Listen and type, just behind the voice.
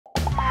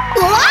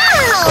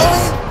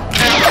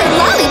Her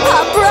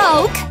lollipop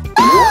broke!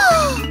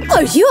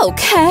 Are you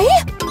okay?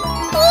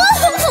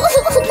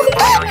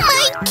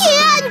 My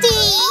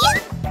candy!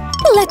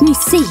 Let me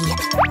see.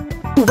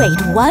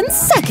 Wait 1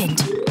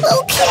 second.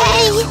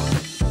 Okay.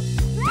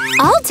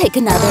 I'll take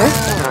another.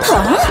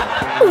 Huh?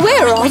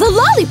 Where are all the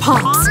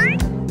lollipops?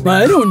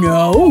 I don't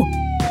know.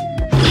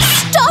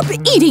 Stop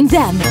eating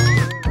them!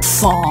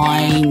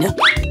 Fine.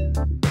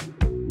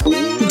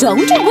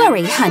 Don't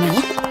worry,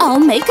 honey. I'll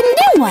make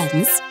new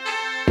ones.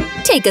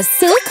 Take a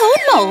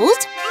silicone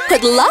mold,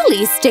 put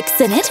lolly sticks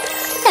in it,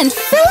 and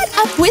fill it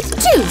up with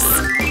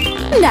juice.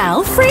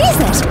 Now freeze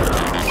it.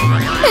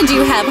 And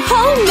you have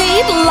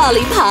homemade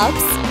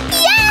lollipops.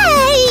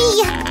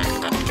 Yay!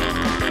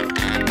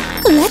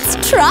 Let's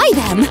try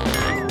them.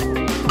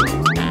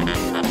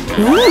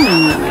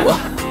 Ooh.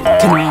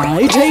 Can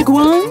I take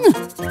one?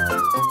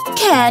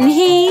 Can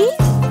he?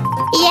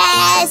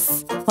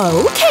 Yes!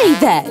 Okay,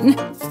 then.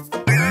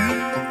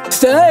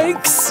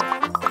 Thanks.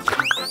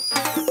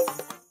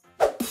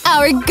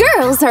 Our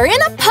girls are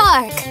in a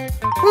park.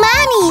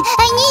 Mommy,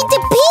 I need to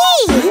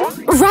pee!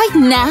 Right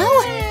now?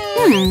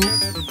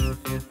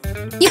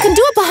 You can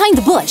do it behind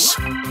the bush.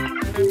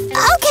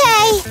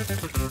 Okay.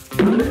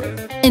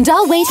 And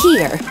I'll wait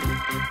here.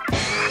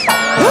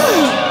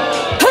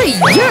 Hey,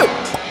 you!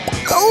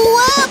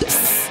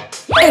 Whoops!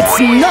 It's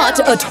not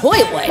a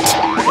toilet.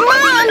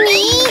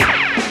 Mommy!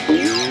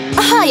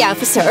 Hi,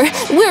 officer.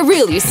 We're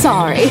really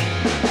sorry.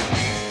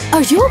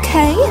 Are you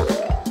okay?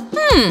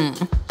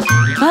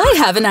 I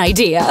have an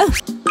idea.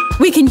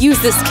 We can use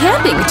this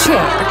camping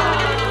chair.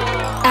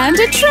 And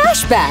a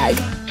trash bag.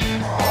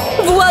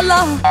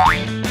 Voila!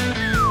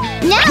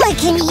 Now I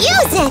can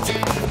use it!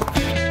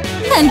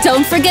 And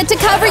don't forget to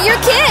cover your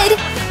kid!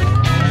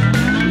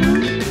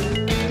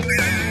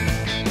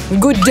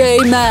 Good day,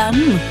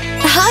 ma'am.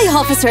 Hi,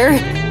 officer.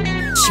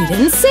 She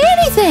didn't say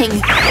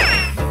anything.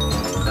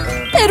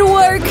 It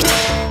worked!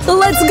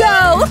 Let's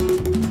go!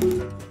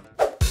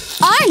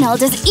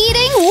 Arnold is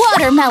eating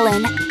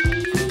watermelon.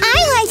 I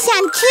like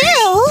some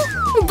too!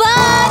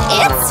 But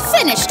it's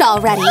finished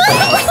already.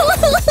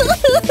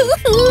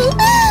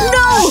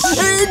 No!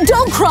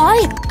 Don't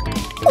cry!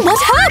 What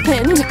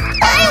happened?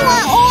 I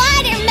want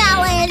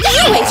watermelon!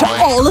 You ate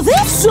all of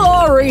it?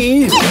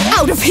 Sorry.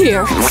 Out of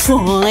here!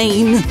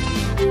 Fine.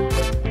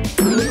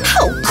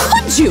 How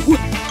could you?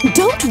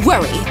 Don't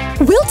worry.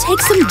 We'll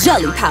take some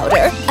jelly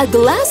powder, a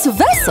glass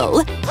vessel,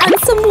 and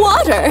some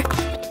water.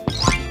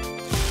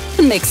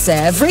 Mix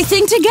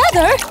everything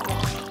together.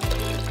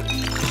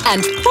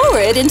 And pour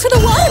it into the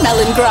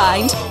watermelon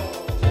grind.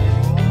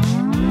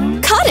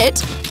 Cut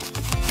it.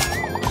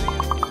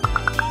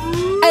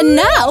 And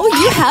now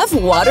you have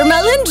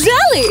watermelon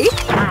jelly!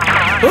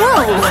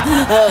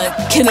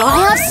 Oh, can I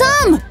have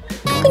some?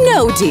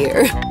 No,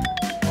 dear.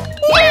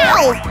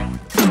 No!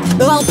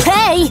 I'll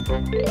pay!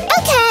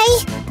 Okay!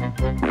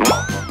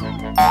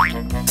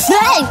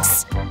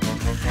 Thanks!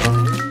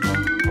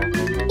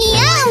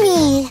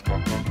 Yummy!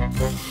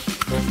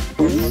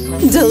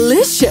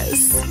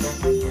 Delicious!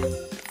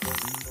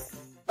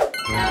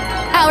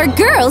 Our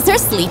girls are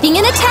sleeping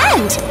in a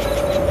tent!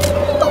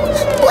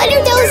 What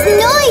are those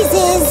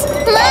noises?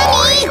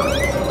 Mommy!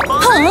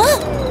 Huh?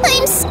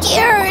 I'm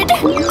scared!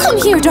 Come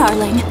here,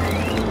 darling.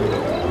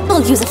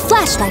 I'll use a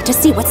flashlight to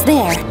see what's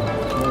there.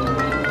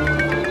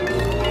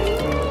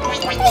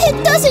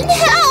 It doesn't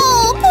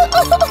help!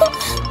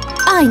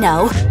 I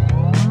know.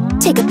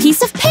 Take a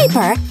piece of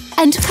paper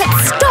and cut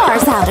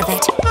stars out of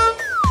it.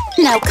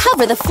 Now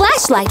cover the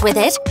flashlight with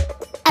it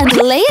and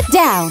lay it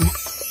down.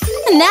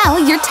 Now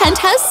your tent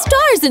has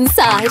stars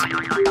inside.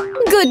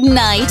 Good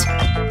night.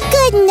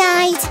 Good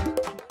night!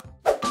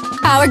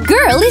 Our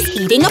girl is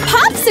eating a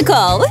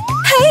popsicle!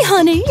 Hey,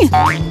 honey!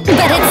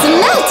 But it's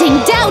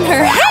melting down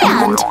her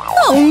hand!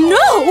 Oh,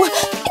 no!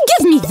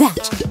 Give me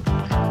that!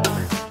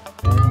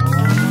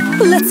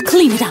 Let's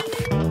clean it up.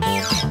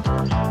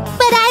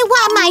 But I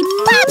want my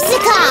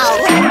popsicle!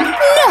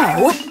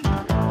 No!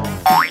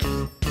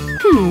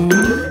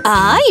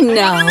 I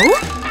know!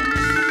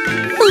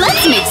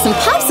 Let's make some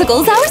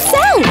popsicles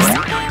ourselves!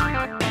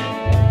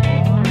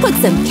 Put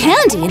some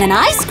candy in an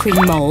ice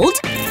cream mold.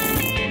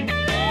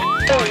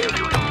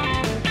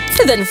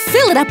 Then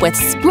fill it up with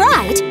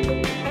Sprite.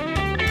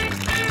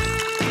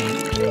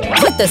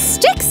 Put the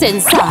sticks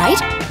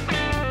inside.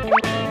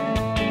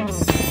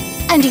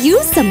 And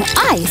use some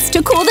ice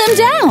to cool them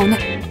down.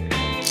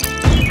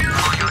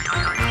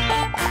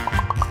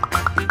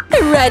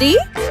 Ready?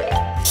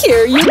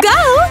 Here you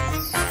go!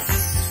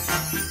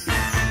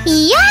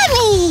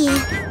 Yummy!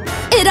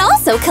 It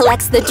also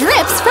collects the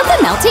drips from the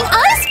melting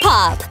ice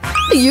pop.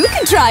 You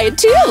can try it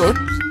too!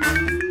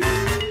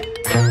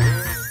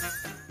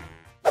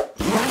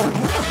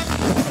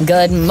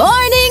 Good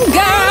morning,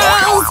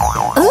 girls!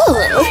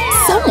 Ugh,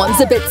 someone's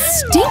a bit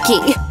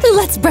stinky.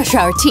 Let's brush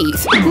our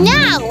teeth.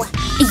 No!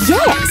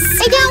 Yes!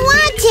 I don't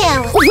want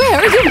to! Where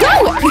are you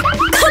going?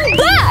 Come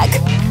back!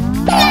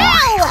 No!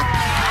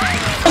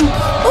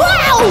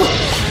 Wow!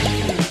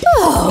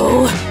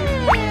 Oh!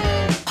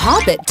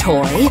 Pop It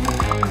toy?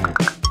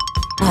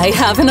 I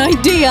have an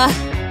idea!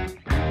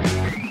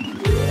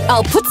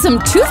 I'll put some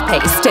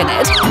toothpaste in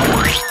it.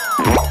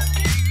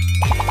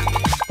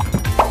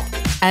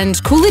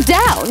 And cool it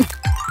down.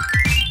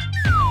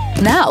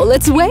 Now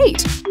let's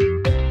wait.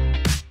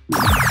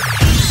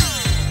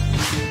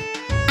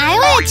 I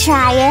want to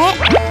try it.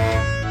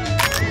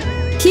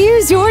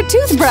 Here's your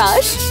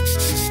toothbrush.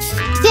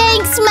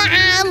 Thanks,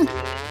 Mom.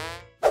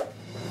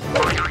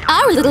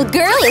 Our little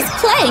girl is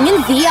playing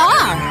in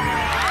VR.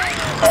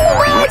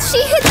 But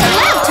she hit the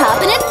laptop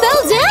and it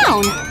fell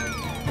down.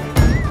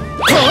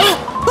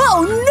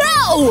 Oh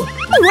no!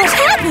 What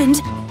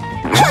happened?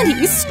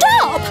 Honey,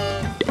 stop!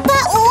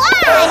 But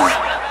why?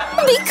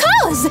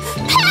 Because…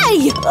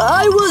 Hey!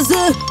 I was,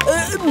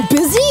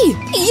 busy?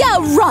 Yeah,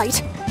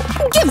 right.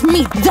 Give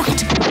me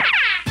that.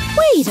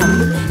 Wait a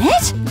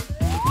minute.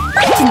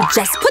 I can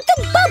just put the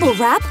bubble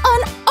wrap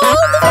on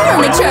all the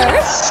furniture.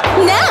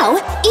 Now,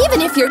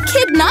 even if your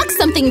kid knocks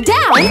something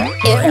down,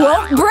 it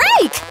won't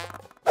break.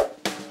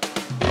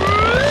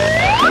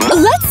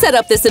 Let's set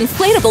up this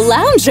inflatable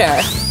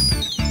lounger.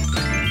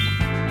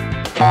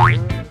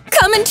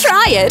 Come and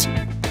try it.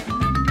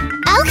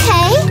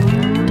 Okay.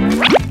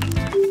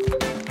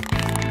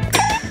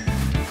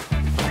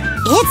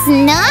 It's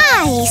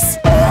nice.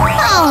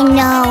 Oh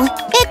no,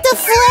 it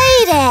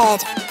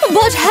deflated.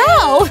 But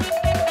how?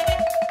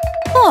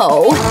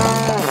 Oh,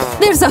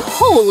 there's a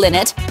hole in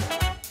it.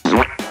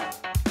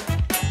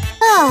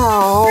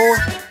 Oh.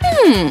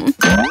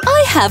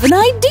 I have an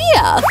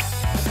idea.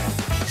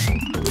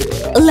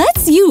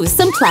 Let's use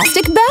some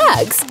plastic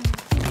bags.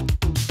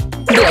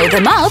 Blow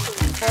them up.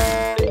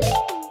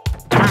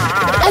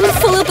 And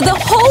fill up the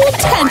whole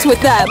tent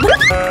with them.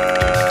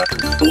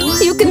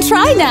 You can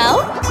try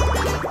now.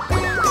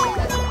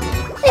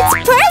 It's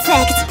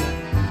perfect!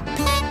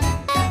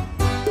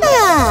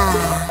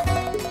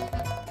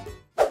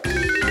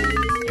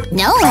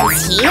 No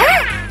one's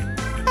here?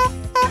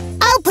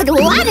 I'll put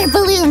water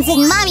balloons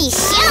in Mommy's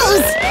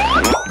shoes!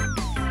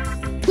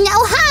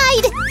 Now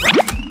hide!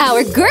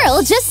 Our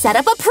girl just set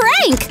up a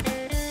prank!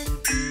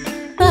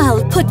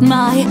 I'll put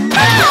my…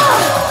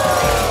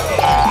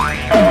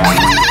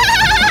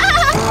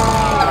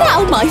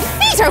 Now my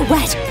feet are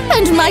wet!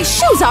 And my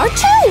shoes are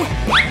too!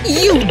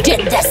 You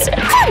did this!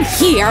 Come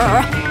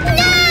here!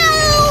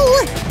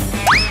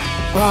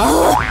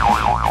 No!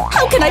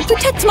 How can I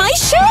protect my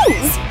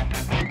shoes?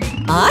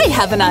 I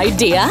have an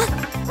idea!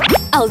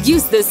 I'll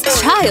use this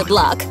child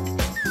lock.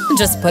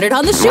 Just put it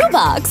on the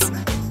shoebox.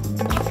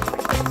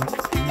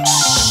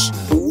 Shh!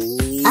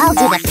 I'll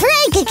do the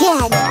prank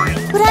again!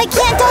 But I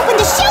can't open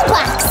the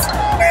shoebox!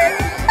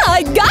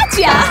 I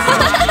gotcha!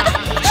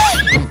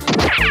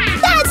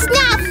 That's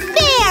not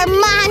fair,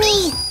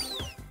 Mommy!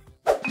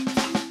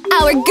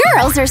 Our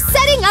girls are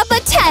setting up a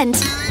tent!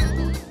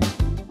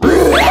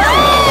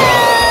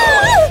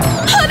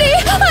 Honey,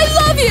 I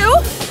love you!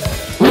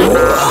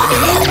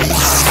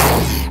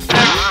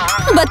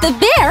 But the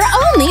bear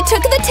only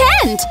took the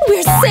tent!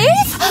 We're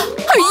safe?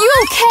 Are you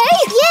okay?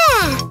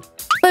 Yeah!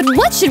 But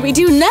what should we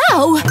do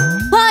now?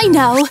 I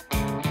know!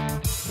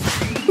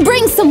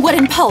 Bring some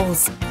wooden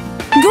poles.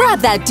 Grab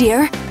that,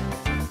 dear.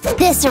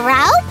 This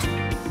rope?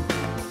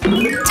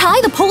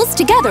 Tie the poles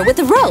together with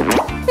a rope.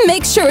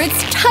 Make sure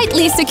it's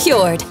tightly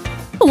secured.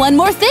 One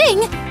more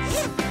thing.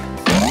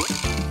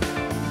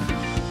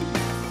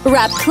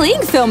 Wrap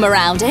cling film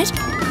around it.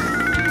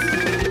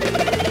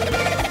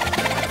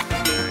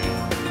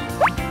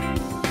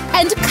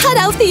 And cut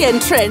out the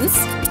entrance.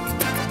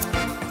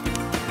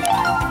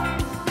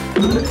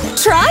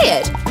 Try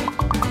it.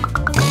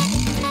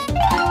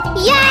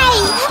 Yay!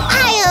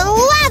 I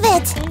love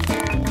it!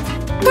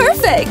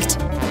 Perfect.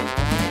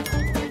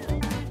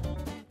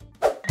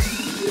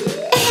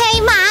 Hey,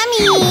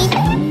 Mommy!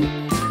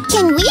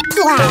 Can we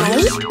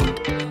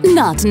play?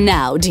 Not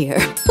now, dear.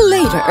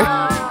 Later.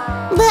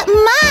 But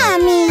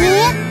Mommy…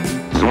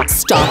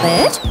 Stop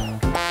it.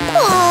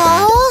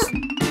 Oh…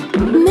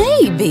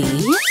 Maybe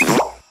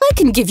I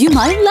can give you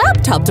my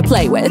laptop to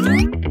play with.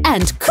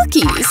 And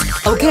cookies,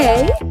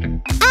 okay?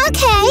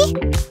 Okay.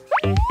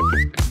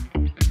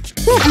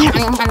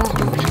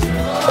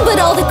 But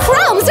all the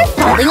crumbs are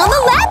falling on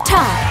the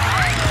laptop!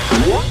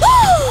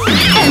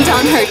 And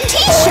on her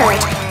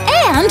t-shirt!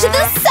 And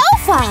the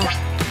sofa!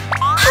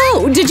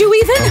 How did you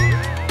even…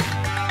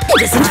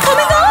 It isn't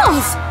coming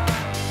off!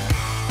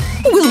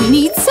 We'll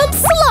need some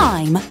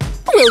slime!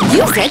 We'll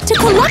use it to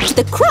collect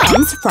the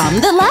crumbs from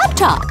the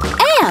laptop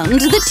and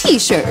the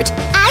t-shirt.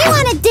 I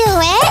want to do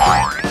it!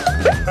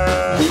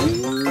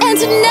 And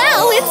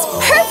now it's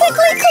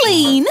perfectly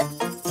clean!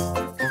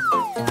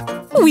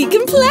 We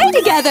can play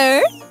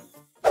together!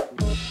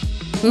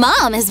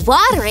 Mom is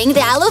watering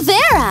the aloe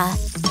vera!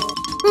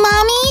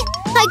 Mommy,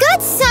 I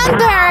got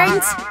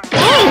sunburns!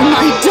 Oh,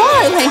 my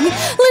darling!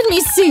 Let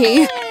me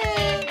see…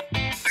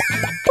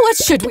 What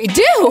should we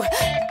do?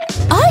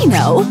 I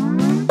know!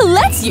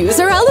 Let's use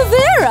our aloe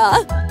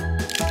vera!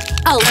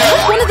 I'll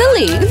cut one of the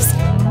leaves,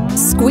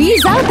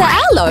 squeeze out the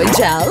aloe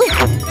gel,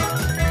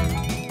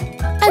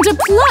 and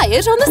apply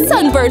it on the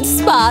sunburned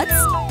spots.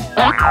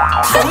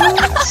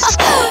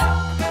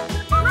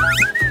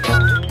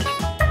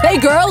 Hey,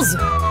 girls!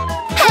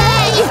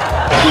 Hey!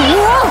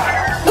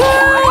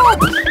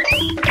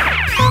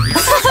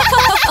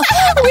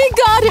 We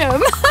got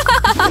him!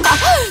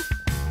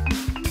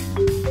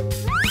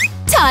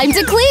 Time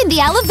to clean the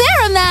aloe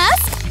vera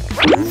mask!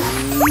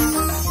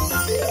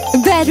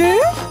 Better?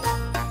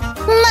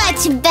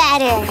 Much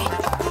better.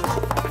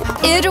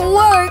 It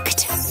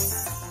worked!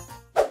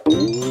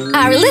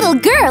 Our little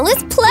girl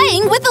is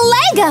playing with the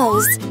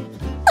Legos!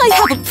 I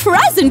have a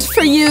present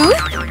for you!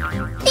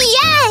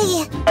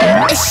 Yay!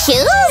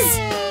 Shoes?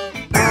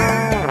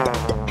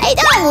 I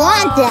don't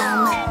want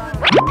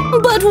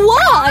them. But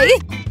why?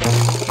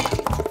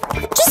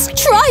 Just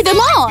try them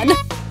on!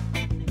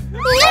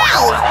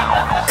 No!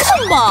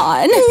 Come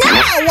on!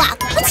 No!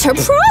 What's her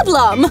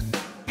problem?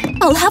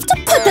 I'll have to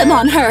put them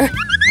on her!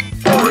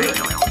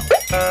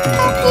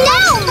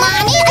 No,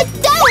 Mommy! I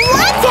don't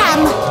want them!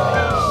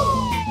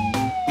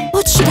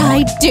 What should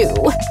I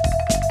do?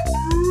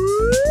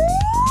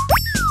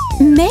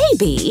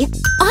 Maybe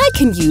I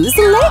can use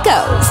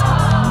Legos!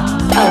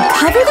 I'll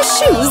cover the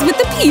shoes with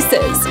the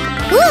pieces!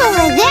 Ooh,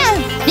 they're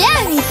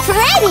very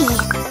pretty!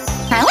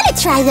 I want to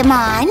try them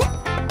on!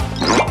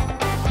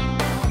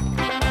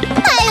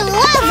 I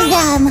love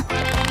them!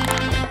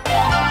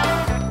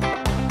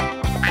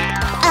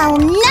 I'll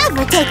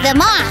never take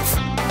them off!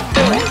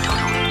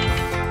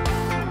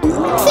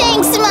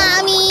 Thanks,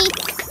 Mommy!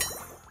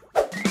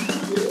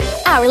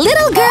 Our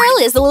little girl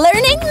is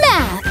learning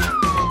math!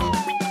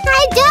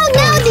 I don't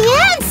know the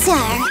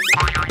answer!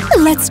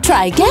 Let's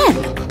try again!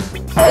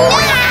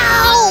 No!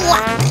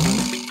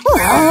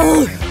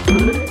 Oh.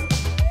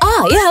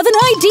 I have an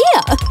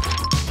idea!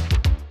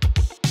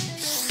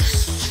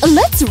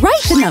 Let's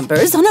write the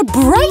numbers on a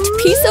bright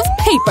piece of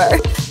paper!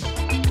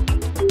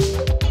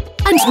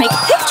 And make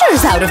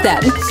pictures out of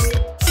them!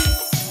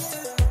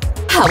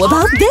 How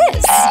about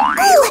this?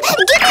 Ooh,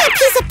 give me a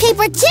piece of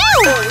paper,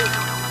 too!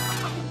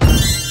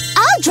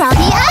 I'll draw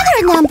the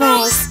other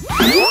numbers!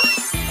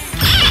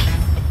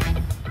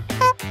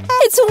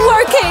 It's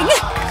working!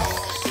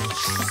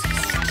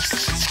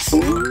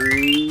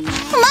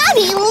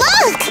 Mommy,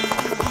 look!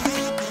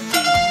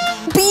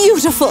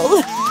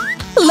 Beautiful!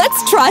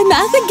 Let's try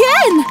math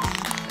again!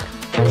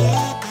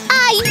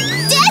 I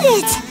did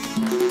it!